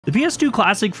The PS2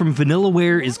 Classic from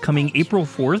Vanillaware is coming April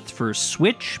 4th for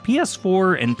Switch,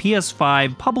 PS4, and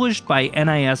PS5, published by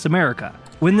NIS America.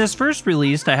 When this first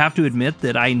released, I have to admit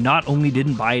that I not only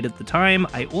didn't buy it at the time,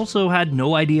 I also had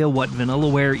no idea what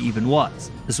Vanillaware even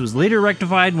was. This was later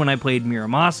rectified when I played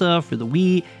Miramasa for the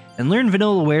Wii, and learned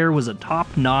Vanillaware was a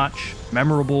top-notch,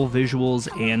 memorable visuals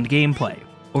and gameplay.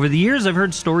 Over the years, I've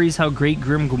heard stories how great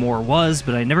GrimGrimoire was,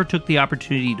 but I never took the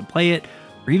opportunity to play it,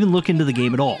 or even look into the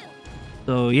game at all.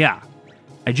 So yeah,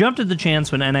 I jumped at the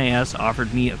chance when NIS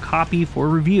offered me a copy for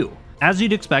review. As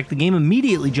you'd expect, the game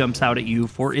immediately jumps out at you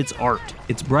for its art.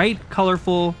 It's bright,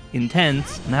 colorful,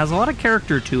 intense, and has a lot of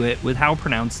character to it with how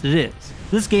pronounced it is.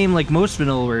 This game, like most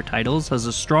Vanillaware titles, has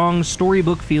a strong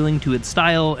storybook feeling to its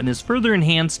style and is further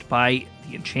enhanced by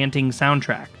the enchanting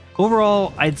soundtrack.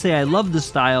 Overall, I'd say I love the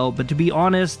style, but to be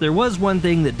honest, there was one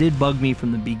thing that did bug me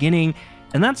from the beginning,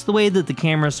 and that's the way that the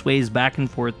camera sways back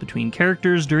and forth between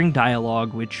characters during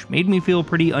dialogue, which made me feel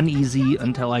pretty uneasy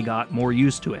until I got more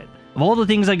used to it. Of all the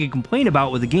things I could complain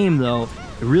about with the game though,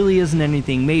 it really isn't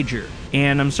anything major,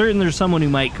 and I'm certain there's someone who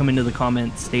might come into the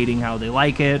comments stating how they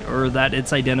like it, or that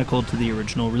it's identical to the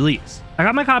original release. I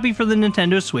got my copy for the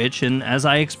Nintendo Switch, and as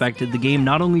I expected, the game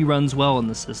not only runs well on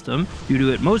the system, due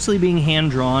to it mostly being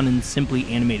hand-drawn and simply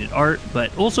animated art,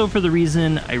 but also for the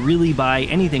reason I really buy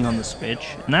anything on the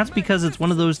Switch, and that's because it's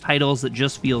one of those titles that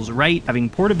just feels right, having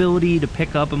portability to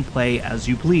pick up and play as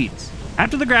you please.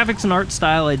 After the graphics and art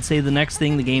style, I'd say the next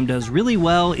thing the game does really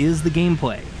well is the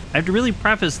gameplay. I have to really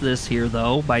preface this here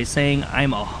though by saying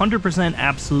I'm 100%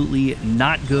 absolutely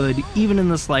not good, even in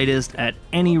the slightest, at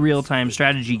any real-time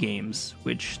strategy games,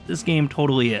 which this game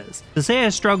totally is. To say I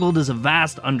struggled is a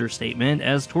vast understatement,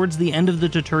 as towards the end of the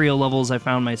tutorial levels I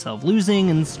found myself losing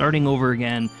and starting over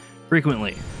again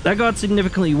frequently. That got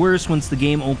significantly worse once the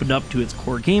game opened up to its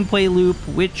core gameplay loop,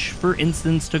 which, for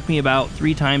instance, took me about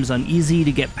 3 times on easy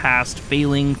to get past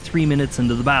failing 3 minutes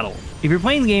into the battle. If you're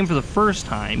playing the game for the first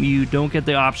time, you don't get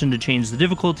the option to change the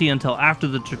difficulty until after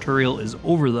the tutorial is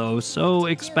over though, so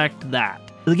expect that.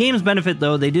 For the game's benefit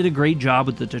though, they did a great job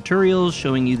with the tutorials,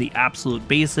 showing you the absolute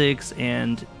basics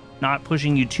and not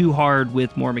pushing you too hard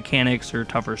with more mechanics or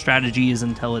tougher strategies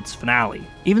until its finale.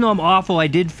 Even though I'm awful, I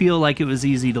did feel like it was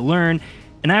easy to learn,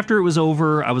 and after it was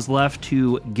over, I was left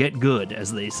to get good,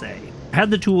 as they say. I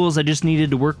had the tools, I just needed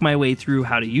to work my way through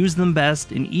how to use them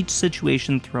best in each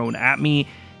situation thrown at me,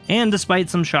 and despite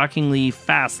some shockingly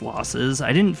fast losses,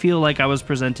 I didn't feel like I was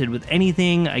presented with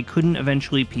anything I couldn't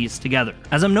eventually piece together.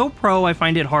 As I'm no pro, I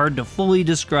find it hard to fully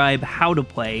describe how to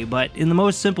play, but in the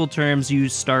most simple terms, you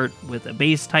start with a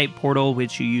base type portal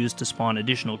which you use to spawn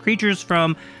additional creatures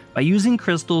from by using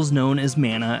crystals known as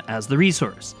mana as the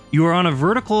resource. You are on a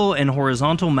vertical and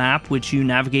horizontal map which you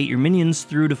navigate your minions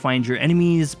through to find your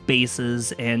enemies'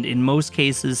 bases, and in most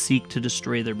cases seek to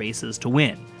destroy their bases to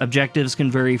win. Objectives can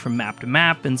vary from map to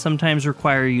map and sometimes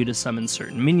require you to summon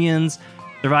certain minions,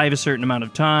 survive a certain amount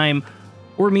of time,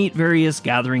 or meet various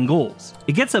gathering goals.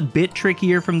 It gets a bit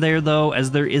trickier from there though,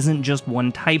 as there isn't just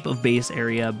one type of base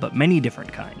area, but many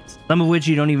different kinds, some of which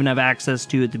you don't even have access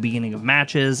to at the beginning of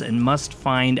matches and must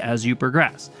find as you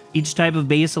progress. Each type of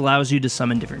base allows you to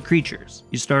summon different creatures.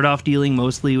 You start off dealing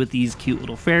mostly with these cute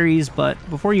little fairies, but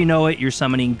before you know it, you're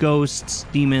summoning ghosts,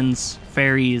 demons,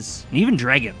 fairies, and even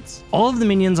dragons. All of the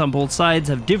minions on both sides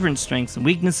have different strengths and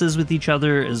weaknesses with each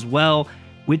other as well,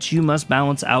 which you must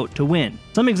balance out to win.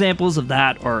 Some examples of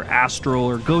that are astral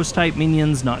or ghost type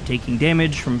minions not taking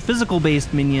damage from physical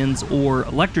based minions, or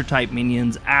electro type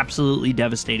minions absolutely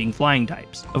devastating flying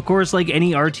types. Of course, like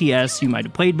any RTS you might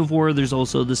have played before, there's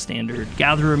also the standard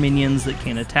gatherer minions that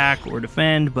can attack or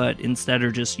defend, but instead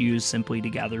are just used simply to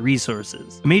gather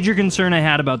resources. A major concern I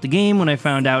had about the game when I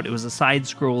found out it was a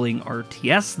side-scrolling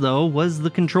RTS though was the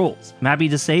controls. I'm happy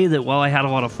to say that while I had a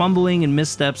lot of fumbling and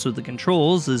missteps with the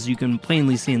controls, as you can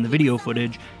plainly see in the video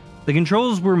footage, the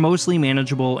controls were mostly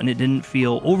manageable and it didn't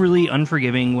feel overly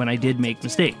unforgiving when I did make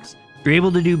mistakes. You're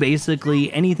able to do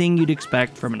basically anything you'd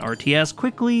expect from an RTS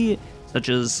quickly, such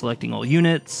as selecting all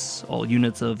units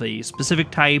of a specific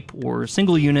type, or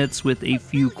single units with a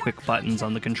few quick buttons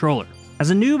on the controller. As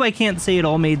a noob, I can't say it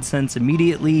all made sense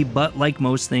immediately, but like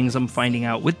most things I'm finding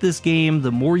out with this game,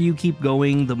 the more you keep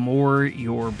going, the more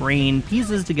your brain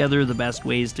pieces together the best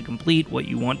ways to complete what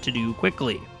you want to do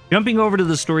quickly. Jumping over to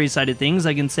the story side of things,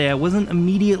 I can say I wasn't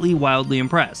immediately wildly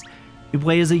impressed. You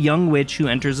play as a young witch who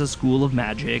enters a school of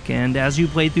magic, and as you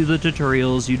play through the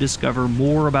tutorials, you discover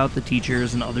more about the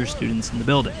teachers and other students in the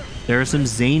building. There are some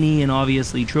zany and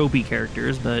obviously tropey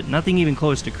characters, but nothing even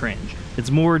close to cringe.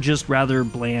 It's more just rather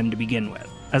bland to begin with.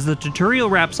 As the tutorial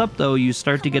wraps up though, you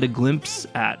start to get a glimpse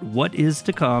at what is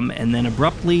to come, and then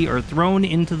abruptly are thrown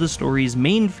into the story's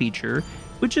main feature,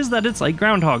 which is that it's like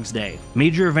Groundhog's Day.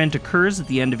 Major event occurs at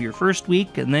the end of your first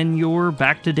week, and then you're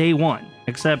back to day one.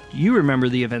 Except you remember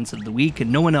the events of the week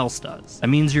and no one else does. That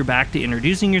means you're back to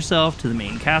introducing yourself to the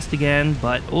main cast again,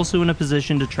 but also in a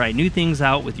position to try new things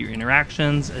out with your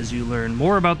interactions as you learn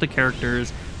more about the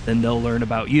characters than they'll learn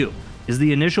about you. Is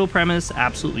the initial premise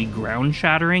absolutely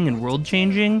ground-shattering and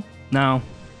world-changing? No.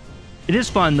 It is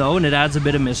fun though, and it adds a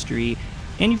bit of mystery,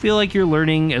 and you feel like you're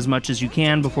learning as much as you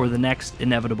can before the next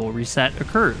inevitable reset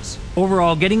occurs.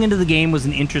 Overall, getting into the game was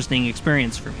an interesting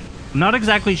experience for me. I'm not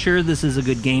exactly sure this is a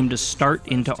good game to start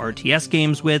into RTS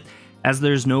games with, as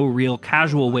there's no real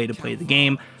casual way to play the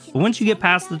game, but once you get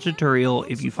past the tutorial,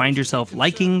 if you find yourself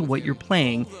liking what you're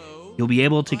playing, you'll be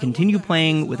able to continue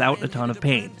playing without a ton of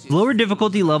pain. Lower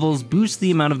difficulty levels boost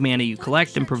the amount of mana you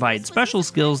collect and provide special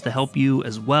skills to help you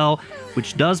as well,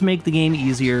 which does make the game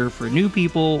easier for new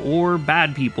people or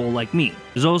bad people like me.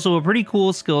 There's also a pretty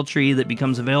cool skill tree that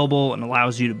becomes available and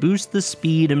allows you to boost the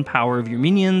speed and power of your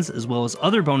minions, as well as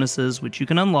other bonuses which you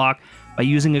can unlock by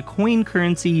using a coin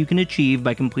currency you can achieve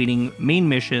by completing main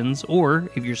missions, or,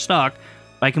 if you're stuck,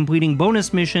 by completing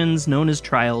bonus missions known as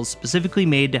trials, specifically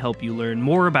made to help you learn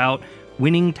more about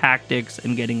winning tactics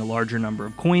and getting a larger number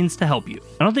of coins to help you.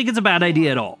 I don't think it's a bad idea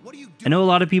at all. I know a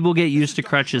lot of people get used to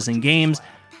crutches in games,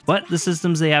 but the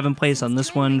systems they have in place on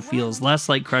this one feels less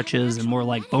like crutches and more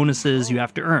like bonuses you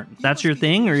have to earn. If that's your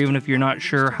thing, or even if you're not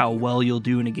sure how well you'll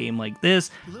do in a game like this,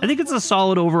 I think it's a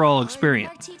solid overall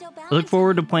experience. I look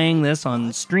forward to playing this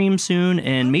on stream soon,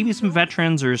 and maybe some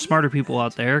veterans or smarter people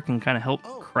out there can kind of help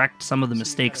correct some of the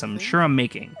mistakes I'm sure I'm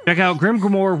making. Check out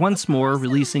GrimGrimoire OnceMore,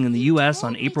 releasing in the US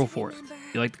on April 4th.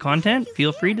 If you like the content,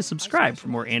 feel free to subscribe for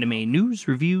more anime news,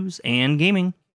 reviews, and gaming.